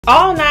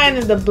All 9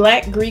 of the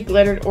Black Greek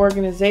lettered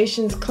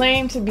organizations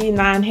claim to be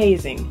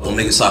non-hazing.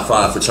 Omega Psi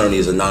Phi fraternity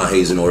is a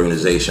non-hazing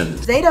organization.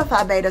 Zeta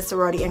Phi Beta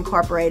Sorority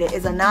Incorporated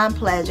is a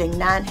non-pledging,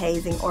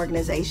 non-hazing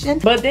organization.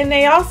 But then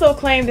they also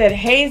claim that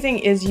hazing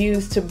is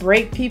used to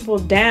break people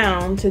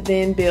down to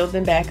then build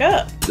them back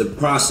up. The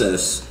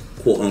process,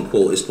 quote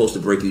unquote, is supposed to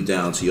break you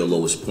down to your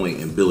lowest point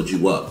and build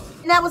you up.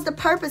 And that was the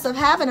purpose of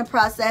having a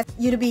process,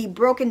 you to be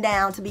broken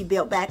down to be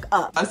built back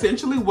up.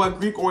 Essentially what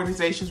Greek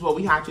organizations, what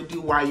we have to do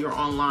while you're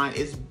online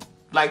is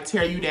like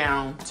tear you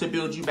down to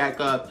build you back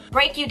up.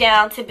 Break you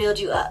down to build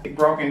you up.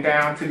 Broken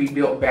down to be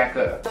built back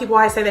up. People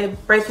always say they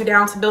break you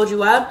down to build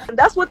you up.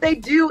 That's what they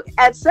do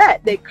at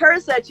set. They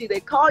curse at you. They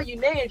call you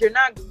names.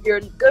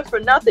 You're good for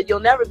nothing. You'll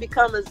never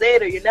become a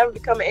Zeta. You'll never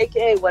become an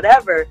AKA,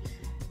 whatever.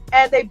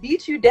 And they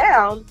beat you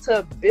down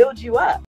to build you up.